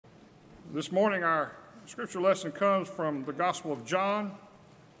This morning our scripture lesson comes from the Gospel of John,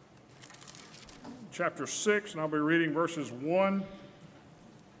 chapter 6, and I'll be reading verses 1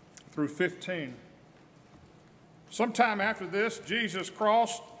 through 15. Sometime after this, Jesus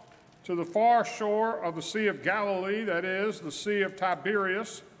crossed to the far shore of the Sea of Galilee, that is, the Sea of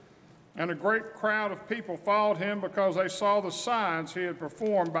Tiberias, and a great crowd of people followed him because they saw the signs he had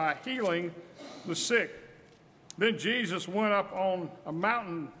performed by healing the sick. Then Jesus went up on a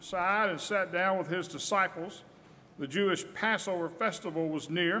mountainside and sat down with his disciples. The Jewish Passover festival was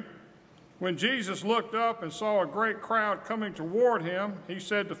near. When Jesus looked up and saw a great crowd coming toward him, he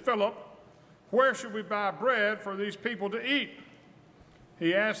said to Philip, "Where should we buy bread for these people to eat?"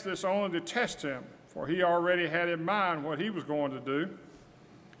 He asked this only to test him, for he already had in mind what he was going to do.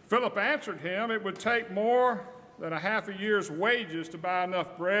 Philip answered him, "It would take more than a half a year's wages to buy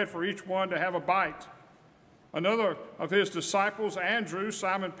enough bread for each one to have a bite." Another of his disciples, Andrew,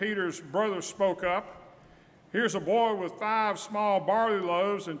 Simon Peter's brother, spoke up. "Here's a boy with 5 small barley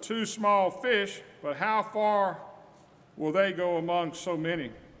loaves and 2 small fish, but how far will they go among so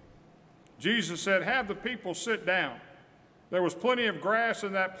many?" Jesus said, "Have the people sit down." There was plenty of grass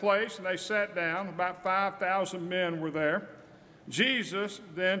in that place, and they sat down. About 5,000 men were there. Jesus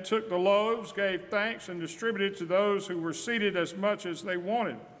then took the loaves, gave thanks, and distributed to those who were seated as much as they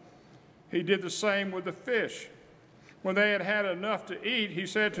wanted. He did the same with the fish. When they had had enough to eat, he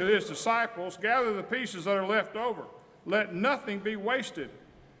said to his disciples, "Gather the pieces that are left over. Let nothing be wasted."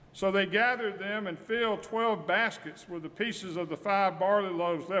 So they gathered them and filled 12 baskets with the pieces of the 5 barley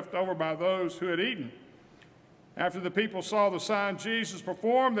loaves left over by those who had eaten. After the people saw the sign Jesus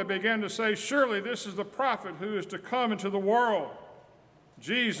performed, they began to say, "Surely this is the prophet who is to come into the world."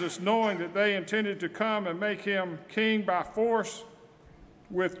 Jesus, knowing that they intended to come and make him king by force,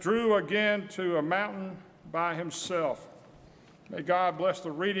 withdrew again to a mountain by himself. May God bless the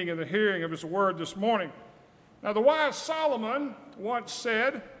reading and the hearing of his word this morning. Now, the wise Solomon once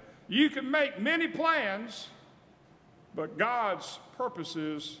said, "You can make many plans, but God's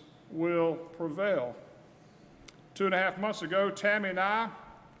purposes will prevail." 2.5 months ago, Tammy and I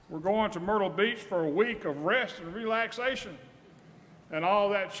were going to Myrtle Beach for a week of rest and relaxation. And all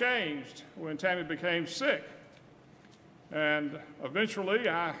that changed when Tammy became sick. And eventually,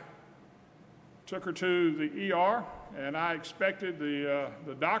 I took her to the ER, and I expected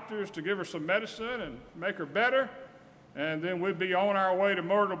the doctors to give her some medicine and make her better, and then we'd be on our way to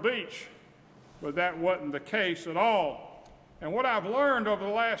Myrtle Beach. But that wasn't the case at all. And what I've learned over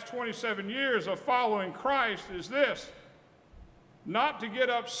the last 27 years of following Christ is this: not to get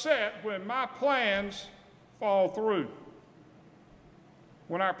upset when my plans fall through.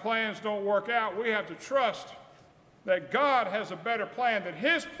 When our plans don't work out, we have to trust that God has a better plan, that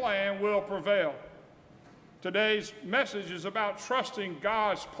his plan will prevail. Today's message is about trusting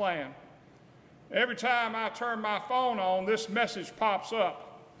God's plan. Every time I turn my phone on, this message pops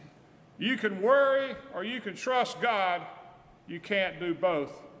up. You can worry or you can trust God. You can't do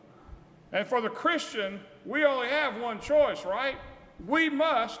both. And for the Christian, we only have one choice, right? We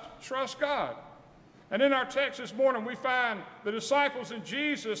must trust God. And in our text this morning, we find the disciples and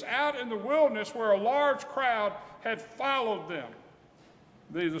Jesus out in the wilderness where a large crowd had followed them.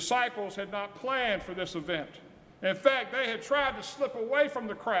 The disciples had not planned for this event. In fact, they had tried to slip away from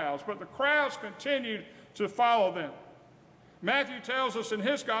the crowds, but the crowds continued to follow them. Matthew tells us in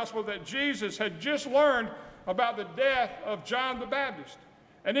his gospel that Jesus had just learned about the death of John the Baptist.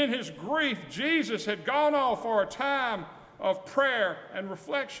 And in his grief, Jesus had gone off for a time of prayer and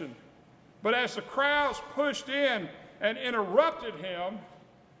reflection. But as the crowds pushed in and interrupted him,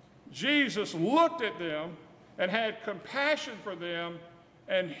 Jesus looked at them and had compassion for them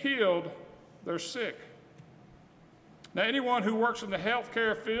and healed their sick. Now, anyone who works in the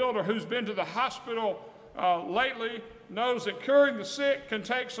healthcare field or who's been to the hospital lately knows that curing the sick can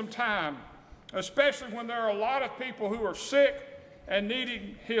take some time, especially when there are a lot of people who are sick and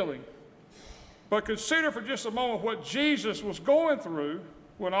needing healing. But consider for just a moment what Jesus was going through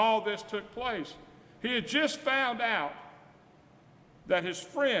when all this took place. He had just found out that his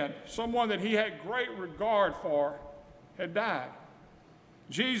friend, someone that he had great regard for, had died.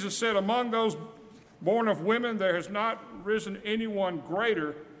 Jesus said, "Among those born of women, there has not risen anyone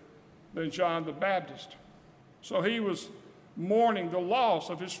greater than John the Baptist." So he was mourning the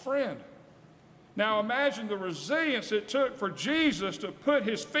loss of his friend. Now imagine the resilience it took for Jesus to put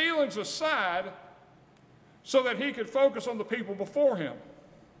his feelings aside so that he could focus on the people before him.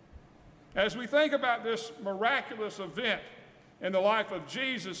 As we think about this miraculous event in the life of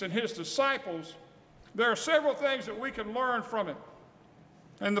Jesus and his disciples, there are several things that we can learn from it.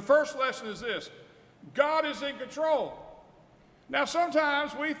 And the first lesson is this: God is in control. Now,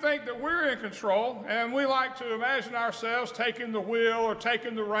 sometimes we think that we're in control, and we like to imagine ourselves taking the wheel or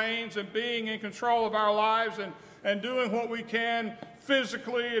taking the reins and being in control of our lives and doing what we can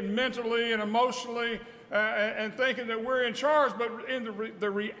physically and mentally and emotionally and thinking that we're in charge. But the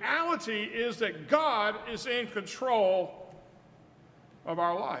reality is that God is in control of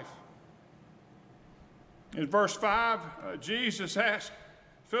our life. In verse 5, Jesus asked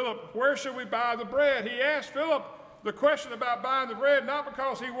Philip, where should we buy the bread? He asked Philip the question about buying the bread, not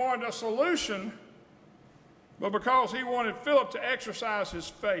because he wanted a solution, but because he wanted Philip to exercise his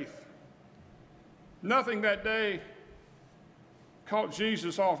faith. Nothing that day caught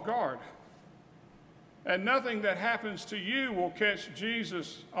Jesus off guard. And nothing that happens to you will catch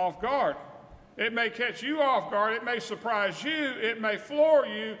Jesus off guard. It may catch you off guard, it may surprise you, it may floor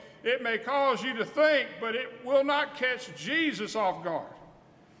you, it may cause you to think, but it will not catch Jesus off guard.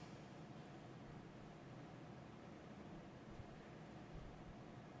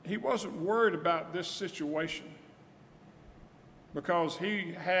 He wasn't worried about this situation because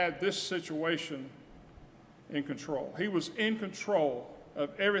he had this situation in control. He was in control of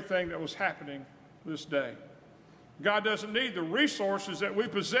everything that was happening this day. God doesn't need the resources that we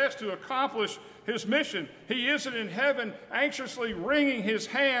possess to accomplish his mission. He isn't in heaven anxiously wringing his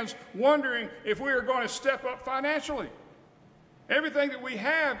hands, wondering if we are going to step up financially. Everything that we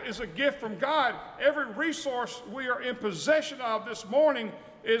have is a gift from God. Every resource we are in possession of this morning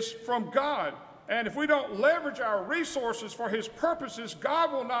is from God. And if we don't leverage our resources for his purposes,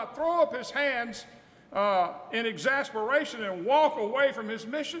 God will not throw up his hands in exasperation and walk away from his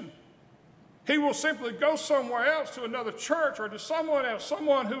mission. He will simply go somewhere else, to another church or to someone else,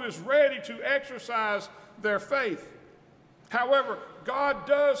 someone who is ready to exercise their faith. However, God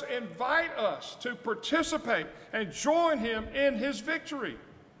does invite us to participate and join him in his victory.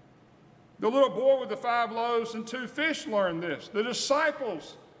 The little boy with the 5 loaves and 2 fish learned this. The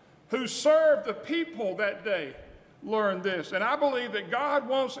disciples who served the people that day learned this. And I believe that God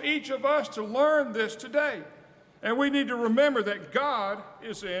wants each of us to learn this today. And we need to remember that God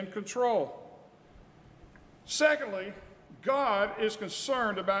is in control. Secondly, God is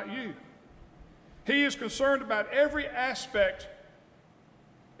concerned about you. He is concerned about every aspect,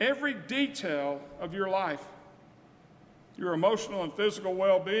 every detail of your life. Your emotional and physical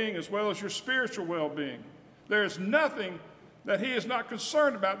well-being as well as your spiritual well-being. There is nothing that he is not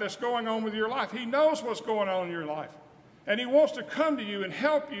concerned about that's going on with your life. He knows what's going on in your life. And he wants to come to you and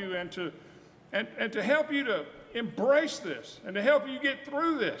help you and to help you to embrace this and to help you get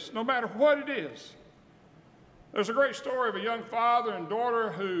through this, no matter what it is. There's a great story of a young father and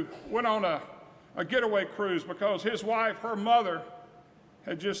daughter who went on a getaway cruise because his wife, her mother,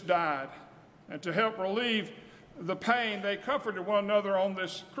 had just died. And to help relieve the pain, they comforted one another on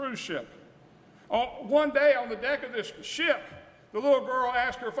this cruise ship. One day on the deck of this ship, the little girl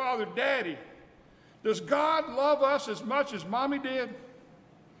asked her father, Daddy, does God love us as much as Mommy did?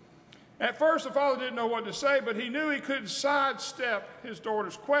 At first, the father didn't know what to say, but he knew he couldn't sidestep his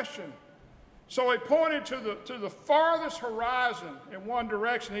daughter's question. So he pointed to the farthest horizon in one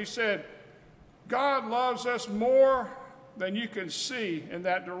direction. He said, God loves us more than you can see in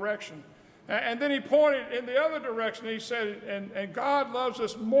that direction. And then he pointed in the other direction. He said, and God loves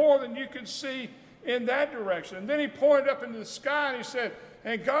us more than you can see in that direction. And then he pointed up into the sky and he said,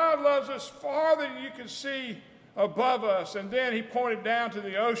 and God loves us farther than you can see above us. And then he pointed down to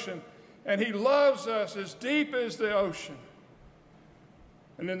the ocean, and he loves us as deep as the ocean.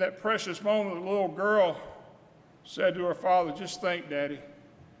 And in that precious moment, the little girl said to her father, just think, Daddy,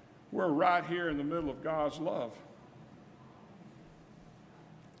 we're right here in the middle of God's love.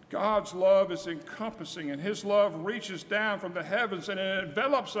 God's love is encompassing, and his love reaches down from the heavens and it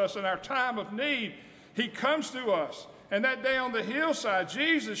envelops us in our time of need. He comes to us. And that day on the hillside,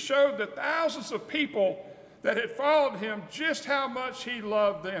 Jesus showed the thousands of people that had followed him just how much he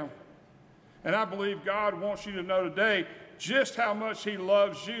loved them. And I believe God wants you to know today just how much he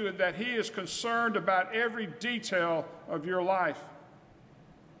loves you and that he is concerned about every detail of your life.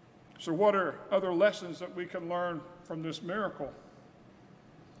 So what are other lessons that we can learn from this miracle?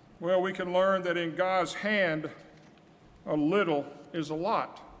 Well, we can learn that in God's hand, a little is a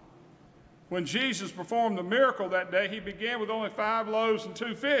lot. When Jesus performed the miracle that day, he began with only 5 loaves and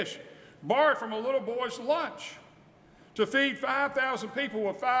 2 fish, borrowed from a little boy's lunch. To feed 5,000 people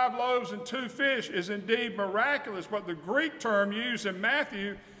with 5 loaves and 2 fish is indeed miraculous, but the Greek term used in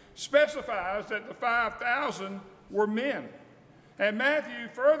Matthew specifies that the 5,000 were men. And Matthew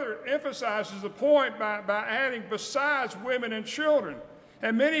further emphasizes the point by adding besides women and children.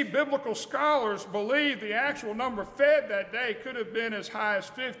 And many biblical scholars believe the actual number fed that day could have been as high as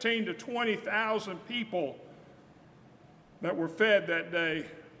 15,000 to 20,000 people. that were fed that day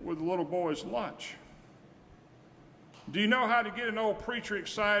with the little boy's lunch. Do you know how to get an old preacher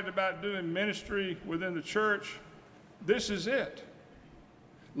excited about doing ministry within the church? This is it.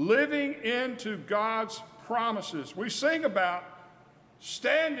 Living into God's promises. We sing about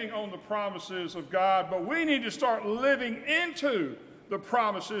standing on the promises of God, but we need to start living into the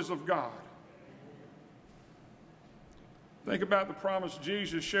promises of God. Think about the promise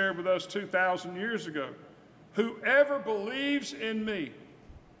Jesus shared with us 2,000 years ago. Whoever believes in me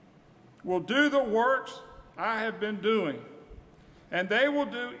will do the works I have been doing, and they will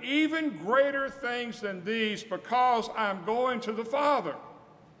do even greater things than these because I'm going to the Father.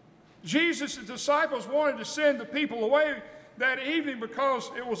 Jesus' disciples wanted to send the people away that evening because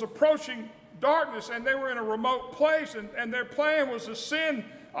it was approaching darkness and they were in a remote place, and their plan was to send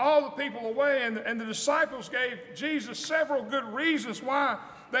all the people away, and the disciples gave Jesus several good reasons why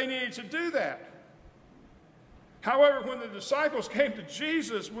they needed to do that. However, when the disciples came to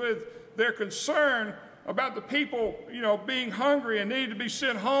Jesus with their concern about the people, being hungry and needed to be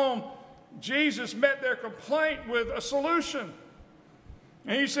sent home, Jesus met their complaint with a solution.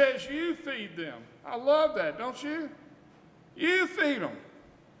 And he says, you feed them. I love that, don't you? You feed them.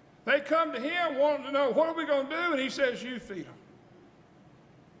 They come to him wanting to know, what are we going to do? And he says, you feed them.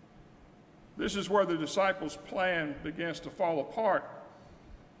 This is where the disciples' plan begins to fall apart.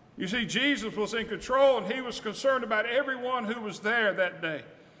 You see, Jesus was in control, and he was concerned about everyone who was there that day.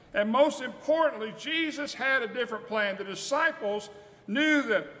 And most importantly, Jesus had a different plan. The disciples knew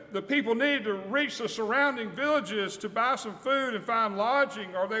that the people needed to reach the surrounding villages to buy some food and find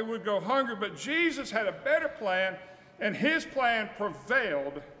lodging, or they would go hungry. But Jesus had a better plan, and his plan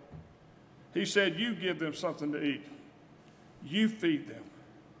prevailed. He said, you give them something to eat. You feed them.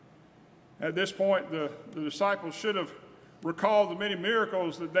 At this point, the disciples should have recalled the many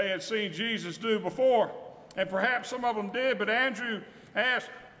miracles that they had seen Jesus do before. And perhaps some of them did, but Andrew asked,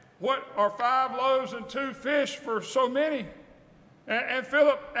 what are 5 loaves and 2 fish for so many? And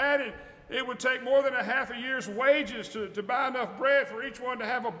Philip added, it would take more than a half a year's wages to buy enough bread for each one to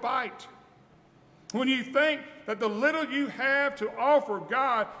have a bite. When you think that the little you have to offer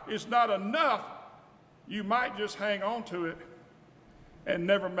God is not enough, you might just hang on to it and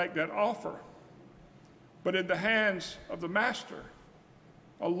never make that offer. But in the hands of the master,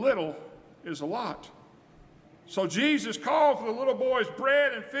 a little is a lot. So Jesus called for the little boy's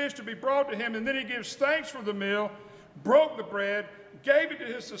bread and fish to be brought to him, and then he gives thanks for the meal, broke the bread, gave it to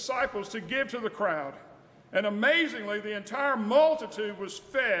his disciples to give to the crowd. And amazingly, the entire multitude was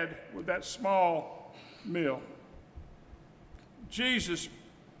fed with that small meal. Jesus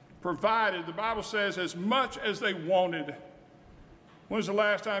provided, the Bible says, as much as they wanted. When's the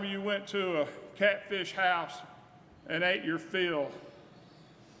last time you went to a catfish house and ate your fill?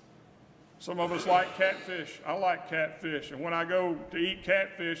 Some of us like catfish. I like catfish. And when I go to eat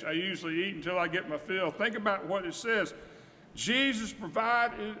catfish, I usually eat until I get my fill. Think about what it says. Jesus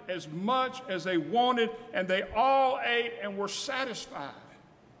provided as much as they wanted, and they all ate and were satisfied.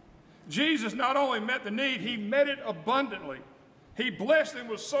 Jesus not only met the need, he met it abundantly. He blessed them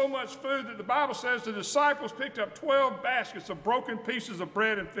with so much food that the Bible says the disciples picked up 12 baskets of broken pieces of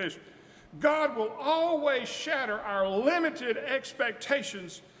bread and fish. God will always shatter our limited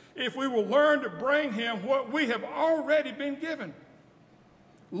expectations if we will learn to bring him what we have already been given.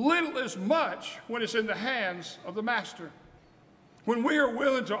 Little is much when it's in the hands of the master. When we are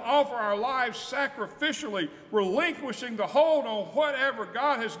willing to offer our lives sacrificially, relinquishing the hold on whatever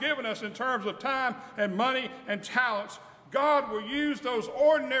God has given us in terms of time and money and talents, God will use those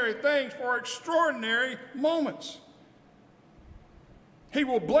ordinary things for extraordinary moments. He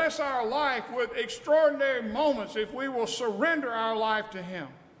will bless our life with extraordinary moments if we will surrender our life to him.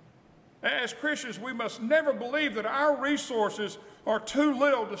 As Christians, we must never believe that our resources are too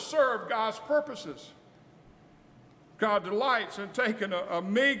little to serve God's purposes. God delights in taking a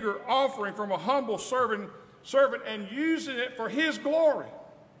meager offering from a humble servant and using it for his glory.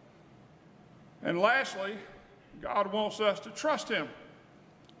 And lastly, God wants us to trust him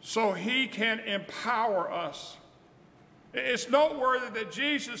so he can empower us. It's noteworthy that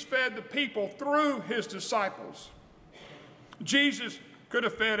Jesus fed the people through his disciples. Jesus could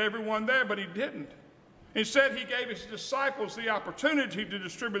have fed everyone there, but he didn't. Instead, he gave his disciples the opportunity to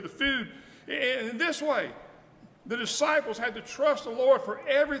distribute the food in this way. The disciples had to trust the Lord for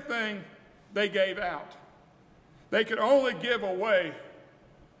everything they gave out. They could only give away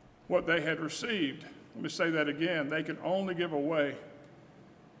what they had received. Let me say that again. They can only give away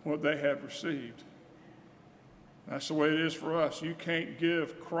what they have received. That's the way it is for us. You can't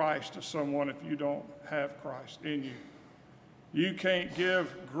give Christ to someone if you don't have Christ in you. You can't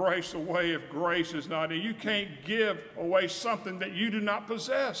give grace away if grace is not in you. You can't give away something that you do not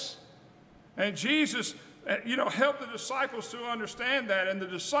possess. And Jesus, helped the disciples to understand that. And the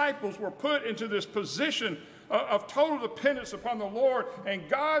disciples were put into this position of total dependence upon the Lord. And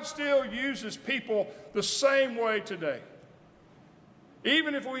God still uses people the same way today.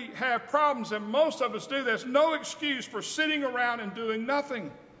 Even if we have problems, and most of us do, there's no excuse for sitting around and doing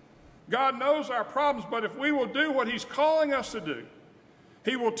nothing. God knows our problems, but if we will do what he's calling us to do,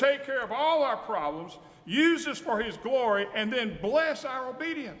 he will take care of all our problems, use us for his glory, and then bless our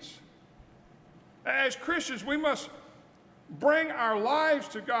obedience. As Christians, we must bring our lives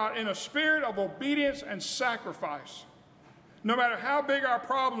to God in a spirit of obedience and sacrifice. No matter how big our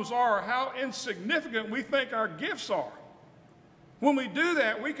problems are or how insignificant we think our gifts are. When we do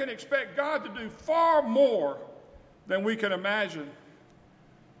that, we can expect God to do far more than we can imagine.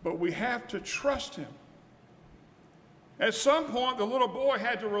 But we have to trust him. At some point, the little boy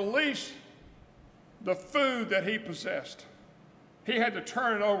had to release the food that he possessed. He had to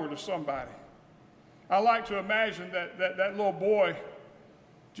turn it over to somebody. I like to imagine that little boy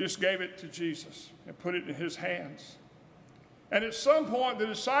just gave it to Jesus and put it in his hands. And at some point, the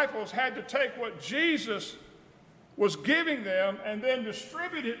disciples had to take what Jesus was giving them and then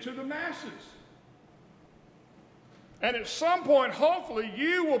distribute it to the masses. And at some point, hopefully,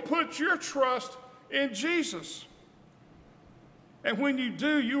 you will put your trust in Jesus. And when you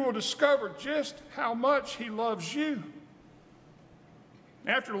do, you will discover just how much he loves you.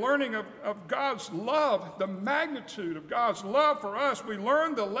 After learning of God's love, the magnitude of God's love for us, we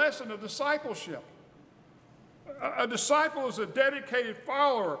learn the lesson of discipleship. A disciple is a dedicated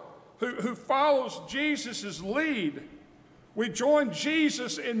follower who follows Jesus' lead. We join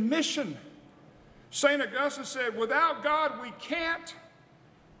Jesus in mission. St. Augustine said, without God, we can't.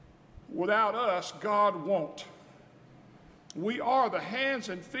 Without us, God won't. We are the hands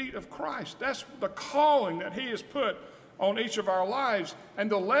and feet of Christ. That's the calling that he has put on each of our lives. And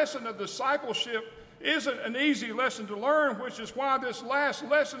the lesson of discipleship isn't an easy lesson to learn, which is why this last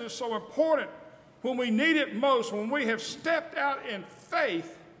lesson is so important. When we need it most, when we have stepped out in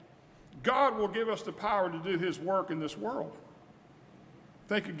faith, God will give us the power to do his work in this world.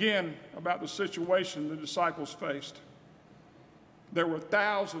 Think again about the situation the disciples faced. There were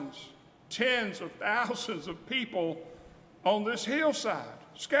thousands, tens of thousands of people on this hillside,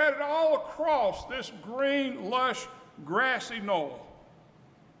 scattered all across this green, lush, grassy knoll.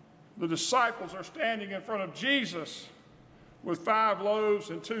 The disciples are standing in front of Jesus with 5 loaves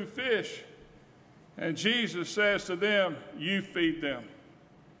and 2 fish, and Jesus says to them, "You feed them."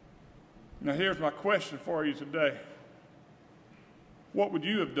 Now here's my question for you today. What would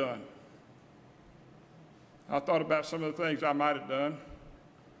you have done? I thought about some of the things I might have done.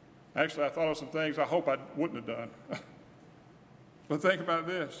 Actually, I thought of some things I hope I wouldn't have done. But think about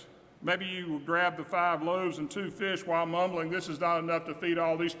this. Maybe you would grab the 5 loaves and 2 fish while mumbling, "This is not enough to feed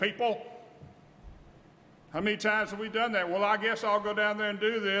all these people." How many times have we done that? Well, I guess I'll go down there and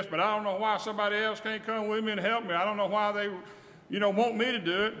do this, but I don't know why somebody else can't come with me and help me. I don't know why they, want me to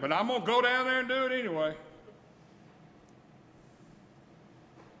do it, but I'm going to go down there and do it anyway.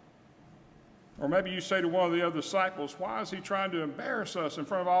 Or maybe you say to one of the other disciples, "Why is he trying to embarrass us in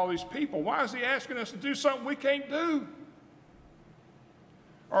front of all these people? Why is he asking us to do something we can't do?"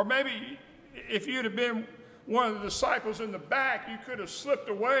 Or maybe if you'd have been one of the disciples in the back, you could have slipped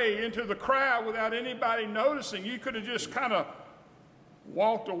away into the crowd without anybody noticing. You could have just kind of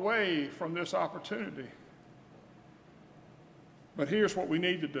walked away from this opportunity. But here's what we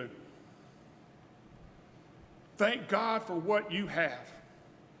need to do. Thank God for what you have.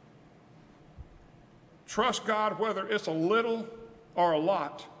 Trust God whether it's a little or a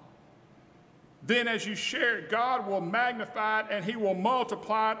lot. Then as you share it, God will magnify it and he will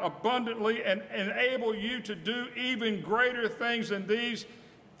multiply it abundantly and enable you to do even greater things than these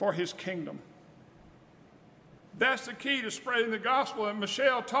for his kingdom. That's the key to spreading the gospel, and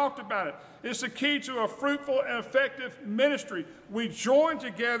Michelle talked about it. It's the key to a fruitful and effective ministry. We join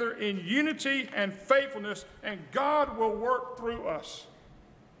together in unity and faithfulness, and God will work through us.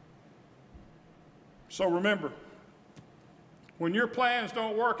 So remember, when your plans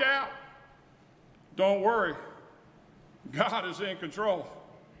don't work out, don't worry. God is in control.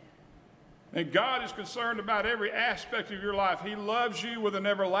 And God is concerned about every aspect of your life. He loves you with an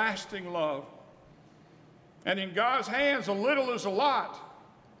everlasting love. And in God's hands, a little is a lot.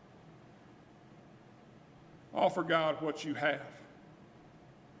 Offer God what you have.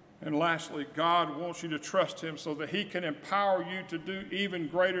 And lastly, God wants you to trust him so that he can empower you to do even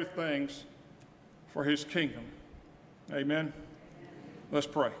greater things for his kingdom. Amen? Let's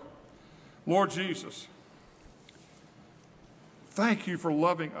pray. Lord Jesus, thank you for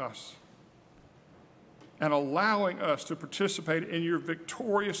loving us and allowing us to participate in your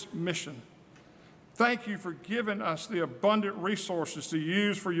victorious mission. Thank you for giving us the abundant resources to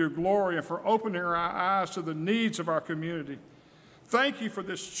use for your glory and for opening our eyes to the needs of our community. Thank you for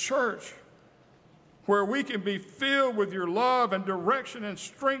this church where we can be filled with your love and direction and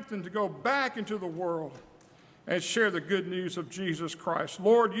strengthened to go back into the world and share the good news of Jesus Christ.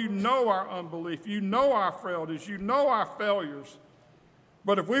 Lord, you know our unbelief. You know our frailties. You know our failures.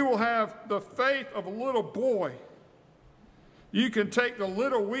 But if we will have the faith of a little boy, you can take the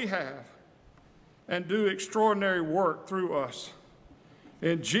little we have and do extraordinary work through us.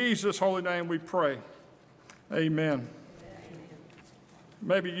 In Jesus' holy name we pray. Amen.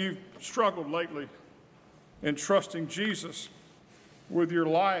 Maybe you've struggled lately in trusting Jesus with your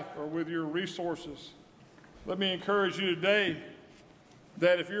life or with your resources. Let me encourage you today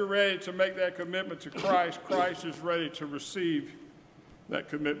that if you're ready to make that commitment to Christ, Christ is ready to receive that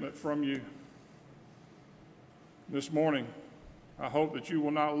commitment from you. This morning, I hope that you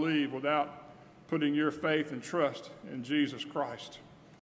will not leave without putting your faith and trust in Jesus Christ.